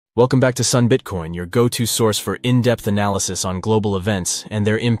Welcome back to Sun Bitcoin, your go-to source for in-depth analysis on global events and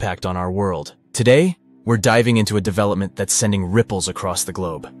their impact on our world. Today, we're diving into a development that's sending ripples across the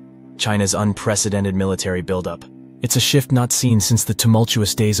globe. China's unprecedented military buildup. It's a shift not seen since the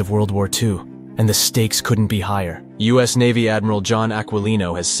tumultuous days of World War II, and the stakes couldn't be higher. U.S. Navy Admiral John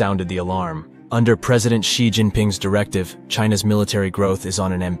Aquilino has sounded the alarm. Under President Xi Jinping's directive, China's military growth is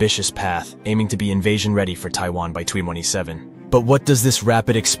on an ambitious path, aiming to be invasion-ready for Taiwan by 2027. But what does this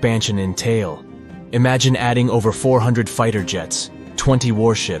rapid expansion entail? Imagine adding over 400 fighter jets, 20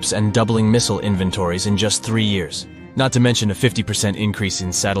 warships, and doubling missile inventories in just 3 years. Not to mention a 50% increase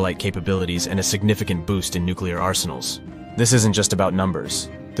in satellite capabilities and a significant boost in nuclear arsenals. This isn't just about numbers.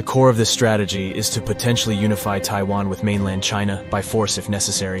 The core of this strategy is to potentially unify Taiwan with mainland China by force if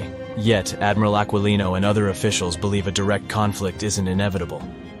necessary. Yet, Admiral Aquilino and other officials believe a direct conflict isn't inevitable,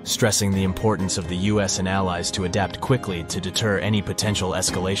 stressing the importance of the US and allies to adapt quickly to deter any potential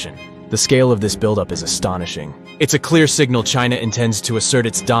escalation. The scale of this buildup is astonishing. It's a clear signal China intends to assert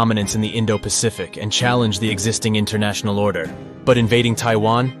its dominance in the Indo-Pacific and challenge the existing international order. But invading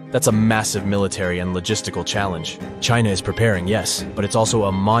Taiwan? That's a massive military and logistical challenge. China is preparing, yes, but it's also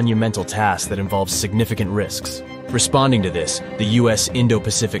a monumental task that involves significant risks. Responding to this, the US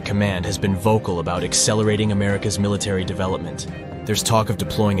Indo-Pacific Command has been vocal about accelerating America's military development. There's talk of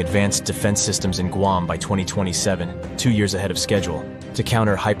deploying advanced defense systems in Guam by 2027, 2 years ahead of schedule, to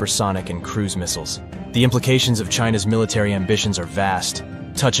counter hypersonic and cruise missiles. The implications of China's military ambitions are vast,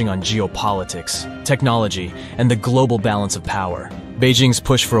 touching on geopolitics, technology, and the global balance of power. Beijing's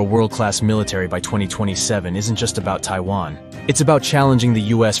push for a world-class military by 2027 isn't just about Taiwan. It's about challenging the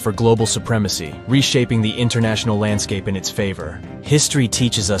US for global supremacy, reshaping the international landscape in its favor. History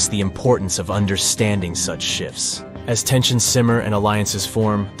teaches us the importance of understanding such shifts. As tensions simmer and alliances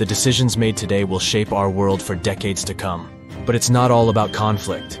form, the decisions made today will shape our world for decades to come. But it's not all about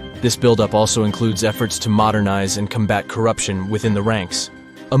conflict. This buildup also includes efforts to modernize and combat corruption within the ranks,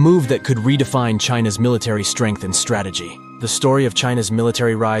 a move that could redefine China's military strength and strategy. The story of China's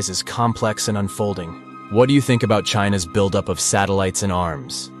military rise is complex and unfolding. What do you think about China's buildup of satellites and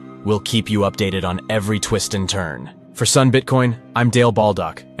arms? We'll keep you updated on every twist and turn. For Sun Bitcoin, I'm Dale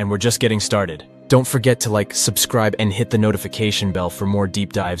Baldock, and we're just getting started. Don't forget to like, subscribe, and hit the notification bell for more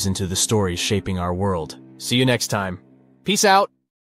deep dives into the stories shaping our world. See you next time. Peace out!